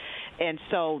 And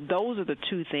so those are the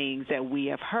two things that we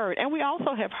have heard. And we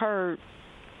also have heard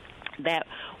that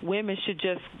women should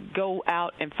just go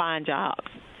out and find jobs.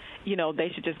 They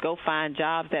should just go find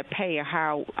jobs that pay a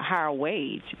higher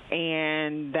wage,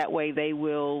 and that way they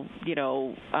will,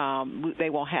 they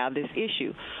won't have this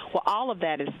issue. Well, all of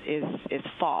that is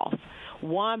false.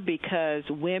 One, because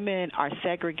women are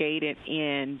segregated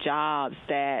in jobs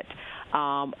that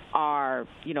are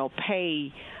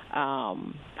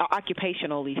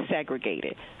occupationally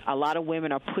segregated. A lot of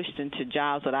women are pushed into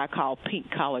jobs that I call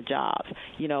pink-collar jobs,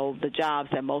 the jobs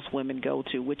that most women go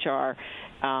to, which are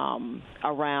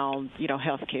around,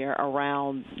 healthcare,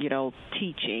 around,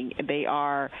 teaching. They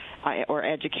are, or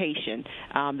education.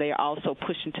 They are also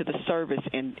pushed into the service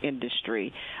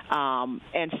industry.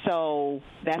 And so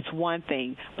that's one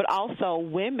thing. But also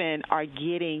women are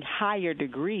getting higher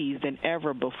degrees than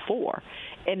ever before.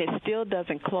 And it still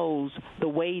doesn't close the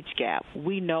wage gap.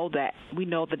 We know that. We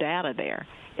know the data there.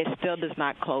 It still does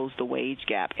not close the wage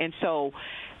gap. And so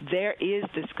there is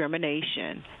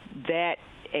discrimination that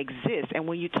exists. And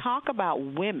when you talk about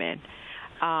women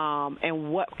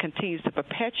and what continues to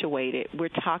perpetuate it, we're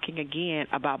talking again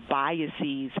about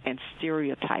biases and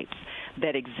stereotypes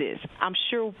that exist. I'm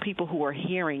sure people who are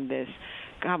hearing this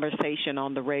conversation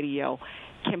on the radio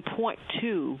can point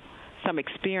to some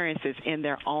experiences in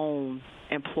their own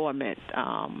employment,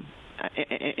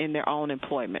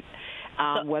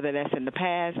 whether that's in the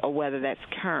past or whether that's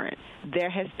current. There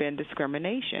has been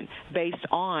discrimination based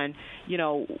on,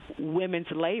 women's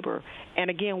labor. And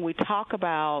again, we talk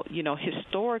about,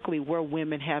 historically where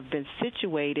women have been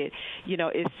situated,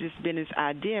 it's just been this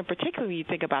idea, and particularly when you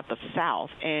think about the South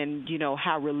and,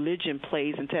 how religion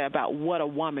plays into about what a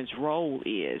woman's role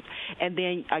is. And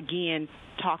then, again,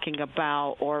 talking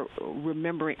about or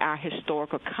remembering our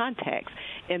historical context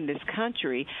in this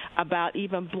country about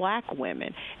even black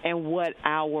women and what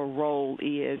our role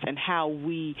is and how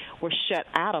we were shut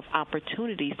out of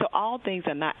opportunities. So all things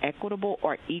are not equitable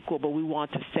or equal, but we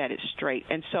want to set it straight.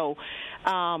 And so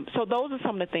those are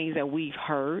some of the things that we've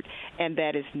heard, and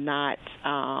that is not,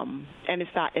 and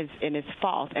it's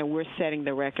false. And we're setting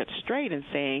the record straight and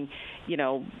saying,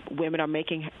 women are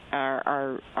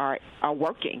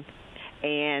working,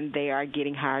 and they are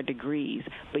getting higher degrees,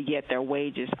 but yet their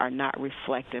wages are not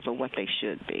reflective of what they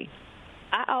should be.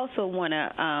 I also want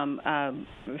to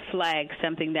flag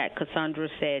something that Cassandra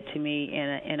said to me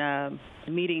in a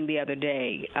meeting the other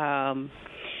day.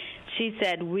 She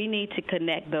said we need to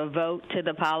connect the vote to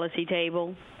the policy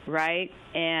table, right?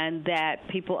 And that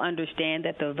people understand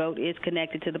that the vote is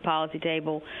connected to the policy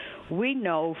table. We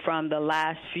know from the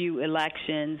last few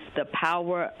elections the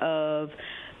power of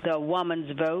the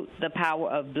woman's vote, the power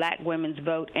of black women's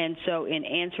vote. And so in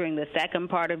answering the second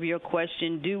part of your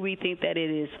question, do we think that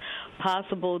it is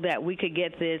possible that we could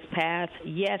get this passed?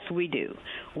 Yes, we do.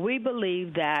 We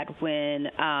believe that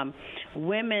when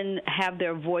women have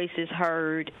their voices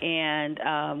heard, and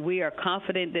we are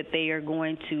confident that they are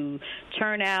going to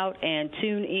turn out and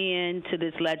tune in to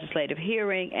this legislative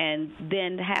hearing and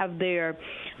then have their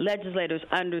legislators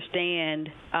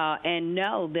understand and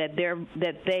know that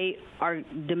they are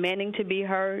demanding to be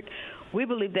heard, we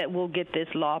believe that we'll get this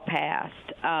law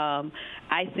passed.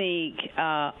 I think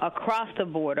across the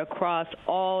board, across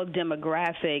all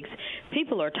demographics,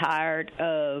 people are tired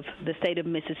of the state of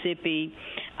Mississippi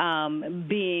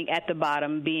being at the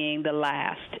bottom, being the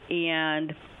last.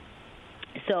 And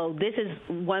so this is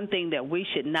one thing that we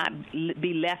should not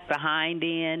be left behind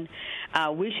in.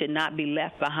 We should not be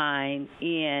left behind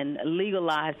in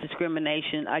legalized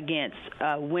discrimination against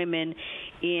women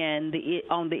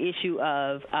on the issue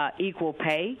of equal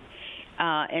pay.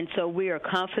 And so we are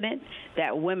confident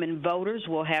that women voters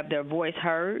will have their voice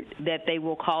heard, that they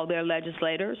will call their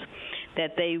legislators,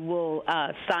 that they will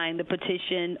sign the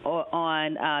petition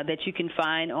on that you can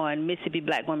find on Mississippi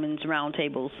Black Women's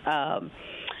Roundtable's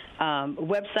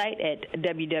website at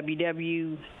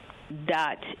www.msbwr.org.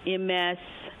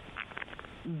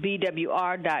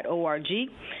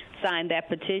 Sign that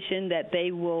petition, that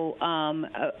they will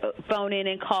phone in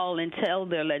and call and tell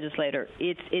their legislator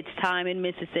it's time in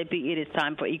Mississippi. It is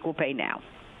time for equal pay now.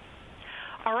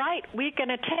 All right, we're going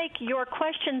to take your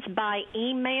questions by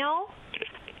email.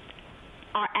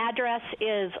 Our address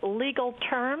is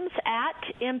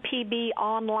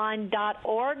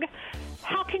legalterms@mpbonline.org.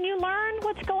 How can you learn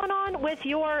what's going on with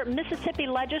your Mississippi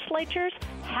legislatures?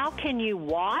 How can you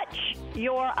watch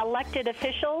your elected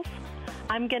officials?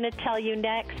 I'm going to tell you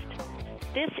next.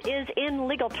 This is In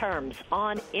Legal Terms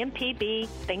on MPB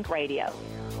Think Radio.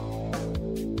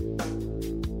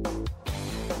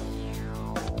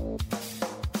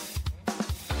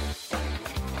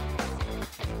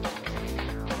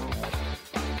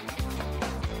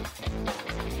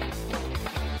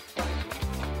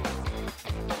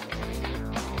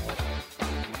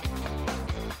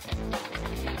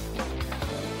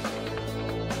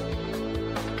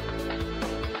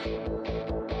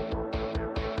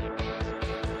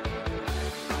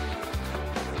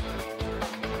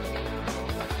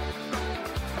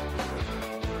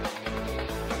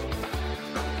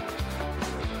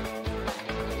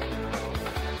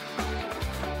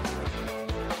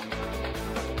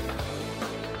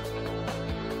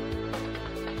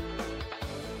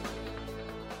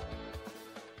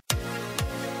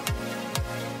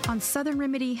 On Southern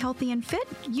Remedy Healthy and Fit,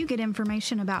 you get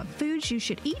information about foods you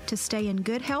should eat to stay in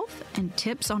good health and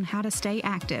tips on how to stay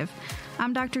active.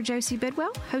 I'm Dr. Josie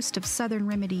Bidwell, host of Southern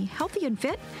Remedy Healthy and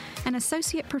Fit, and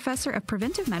Associate Professor of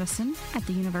Preventive Medicine at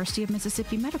the University of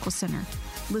Mississippi Medical Center.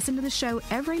 Listen to the show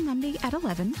every Monday at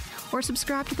 11 or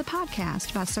subscribe to the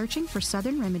podcast by searching for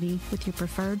Southern Remedy with your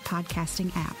preferred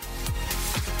podcasting app.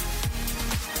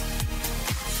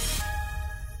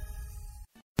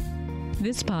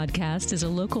 This podcast is a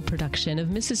local production of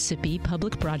Mississippi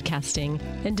Public Broadcasting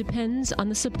and depends on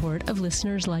the support of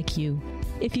listeners like you.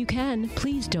 If you can,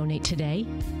 please donate today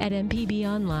at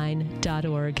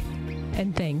mpbonline.org.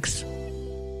 And thanks.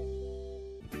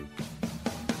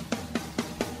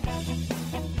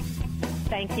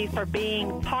 Thank you for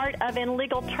being part of In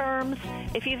Legal Terms.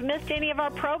 If you've missed any of our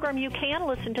program, you can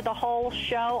listen to the whole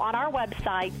show on our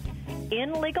website,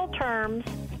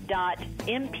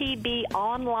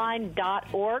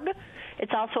 inlegalterms.mpbonline.org.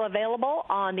 It's also available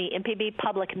on the MPB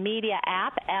Public Media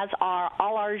app, as are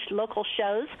all our local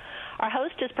shows. Our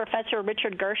host is Professor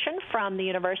Richard Gershon from the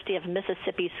University of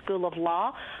Mississippi School of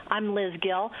Law. I'm Liz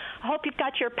Gill. I hope you've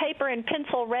got your paper and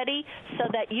pencil ready so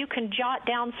that you can jot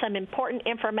down some important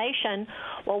information.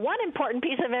 Well, one important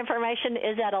piece of information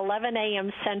is at 11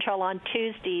 a.m. Central on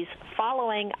Tuesdays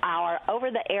following our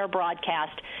over-the-air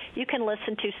broadcast. You can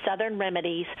listen to Southern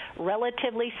Remedies,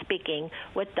 Relatively Speaking,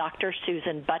 with Dr.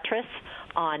 Susan Buttress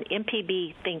on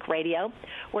MPB Think Radio.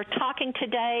 We're talking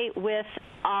today with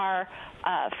our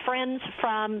friends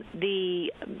from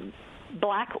the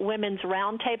Black Women's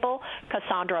Roundtable,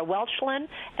 Cassandra Welchland,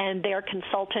 and their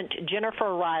consultant,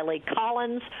 Jennifer Riley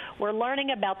Collins. We're learning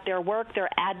about their work, their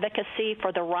advocacy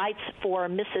for the rights for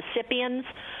Mississippians.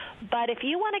 But if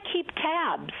you want to keep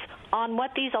tabs on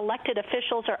what these elected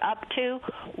officials are up to,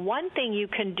 one thing you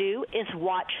can do is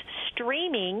watch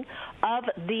streaming of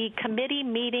the committee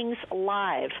meetings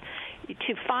live.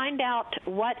 To find out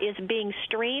what is being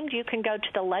streamed, you can go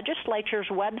to the legislature's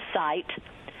website.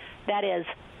 That is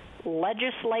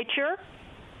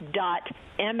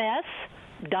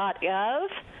legislature.ms.gov.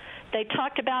 They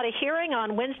talked about a hearing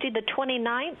on Wednesday the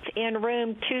 29th in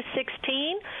room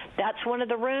 216. That's one of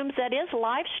the rooms that is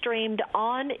live streamed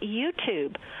on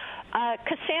YouTube.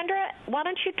 Cassandra, why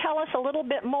don't you tell us a little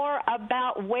bit more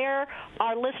about where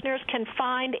our listeners can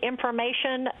find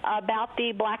information about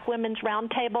the Black Women's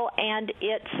Roundtable and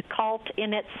its cult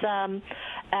in its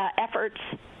efforts?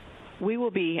 We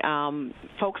will be,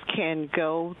 folks can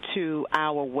go to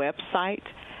our website,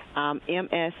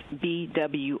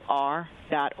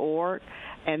 msbwr.org,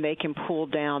 and they can pull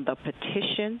down the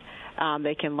petition.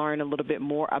 They can learn a little bit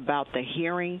more about the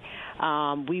hearing.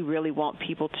 We really want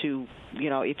people to,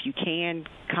 if you can,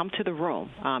 come to the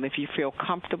room. If you feel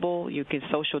comfortable, you can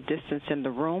social distance in the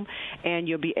room, and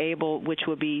you'll be able, which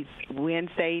will be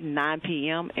Wednesday, 9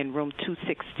 p.m. in room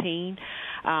 216.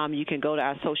 You can go to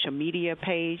our social media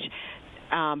page.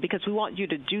 Because we want you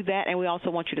to do that, and we also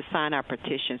want you to sign our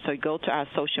petition. So go to our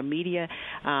social media,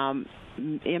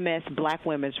 MS Black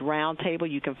Women's Roundtable.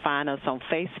 You can find us on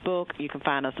Facebook. You can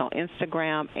find us on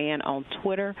Instagram and on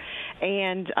Twitter.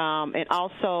 And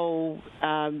also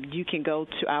you can go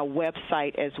to our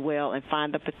website as well and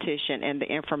find the petition and the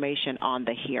information on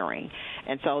the hearing.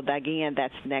 And so, again,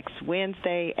 that's next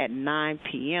Wednesday at 9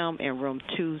 p.m. in room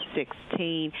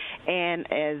 216.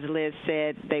 And as Liz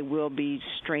said, they will be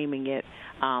streaming it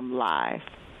live.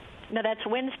 Now, that's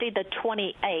Wednesday the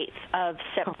 28th of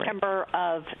September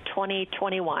of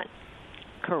 2021.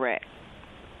 Correct.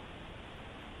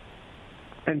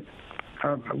 And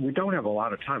we don't have a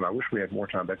lot of time. I wish we had more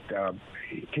time, but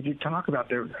could you talk about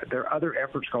there are other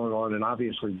efforts going on, and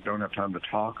obviously we don't have time to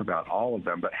talk about all of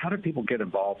them, but how do people get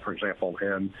involved, for example,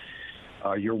 in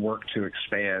your work to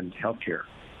expand healthcare?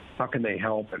 How can they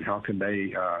help, and how can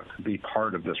they be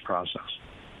part of this process?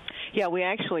 Yeah, we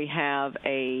actually have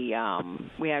a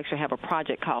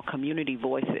project called Community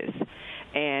Voices,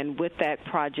 and with that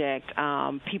project,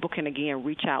 people can again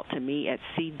reach out to me at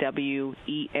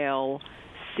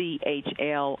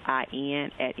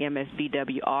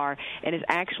CWELCHLIN@MSBWR, and it's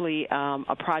actually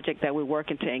a project that we're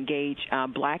working to engage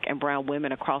Black and brown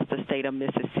women across the state of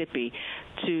Mississippi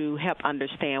to help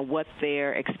understand what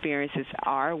their experiences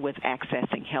are with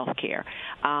accessing health care.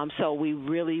 So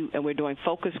we're doing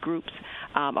focus groups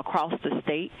across the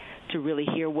state to really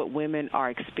hear what women are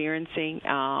experiencing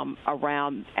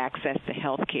around access to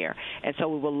health care. And so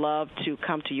we would love to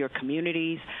come to your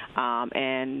communities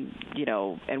and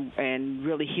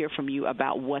really really hear from you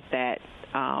about what that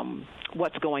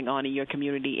what's going on in your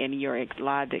community and your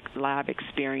live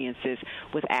experiences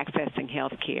with accessing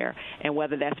health care, and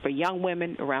whether that's for young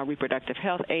women around reproductive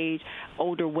health age,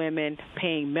 older women,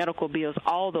 paying medical bills,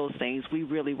 all those things. We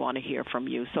really want to hear from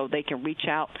you, so they can reach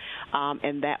out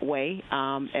in that way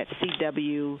at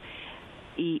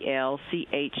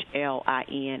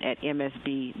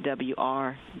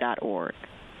CWELCHLIN@MSBWR.org.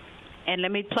 And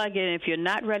let me plug in, if you're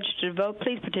not registered to vote,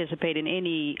 please participate in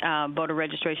any voter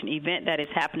registration event that is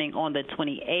happening on the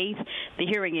 28th. The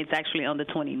hearing is actually on the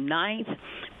 29th.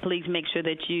 Please make sure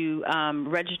that you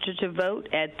register to vote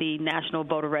at the National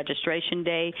Voter Registration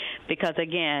Day because,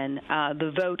 again,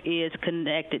 the vote is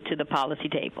connected to the policy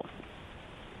table.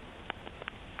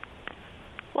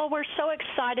 Well, we're so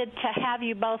excited to have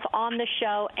you both on the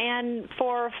show. And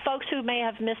for folks who may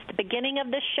have missed the beginning of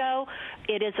this show,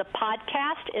 it is a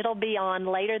podcast. It'll be on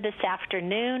later this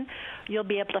afternoon. You'll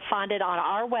be able to find it on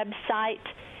our website,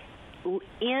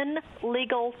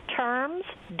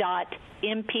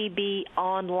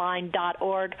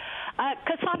 inlegalterms.mpbonline.org.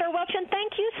 Cassandra Wilchin,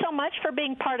 thank you so much for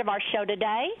being part of our show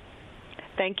today.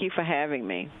 Thank you for having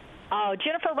me. Oh,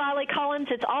 Jennifer Riley Collins,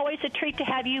 it's always a treat to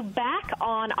have you back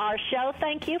on our show.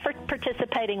 Thank you for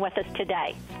participating with us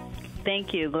today.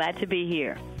 Thank you. Glad to be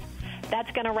here. That's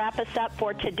going to wrap us up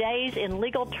for today's In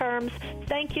Legal Terms.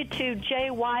 Thank you to Jay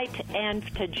White and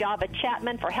to Java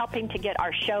Chapman for helping to get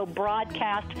our show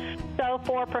broadcast. So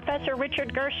for Professor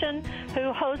Richard Gershon,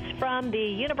 who hosts from the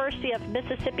University of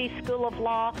Mississippi School of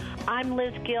Law, I'm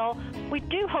Liz Gill. We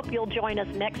do hope you'll join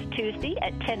us next Tuesday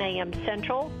at 10 a.m.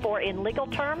 Central for In Legal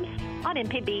Terms on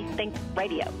MPB Think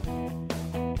Radio.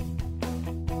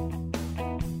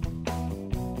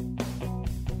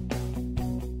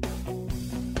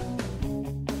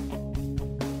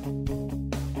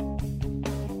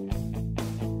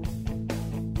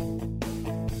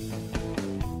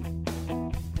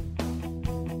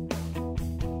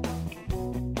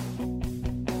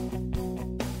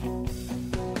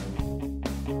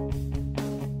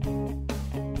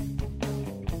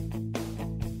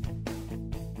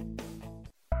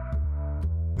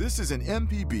 This is an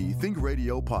MPB Think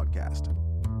Radio podcast.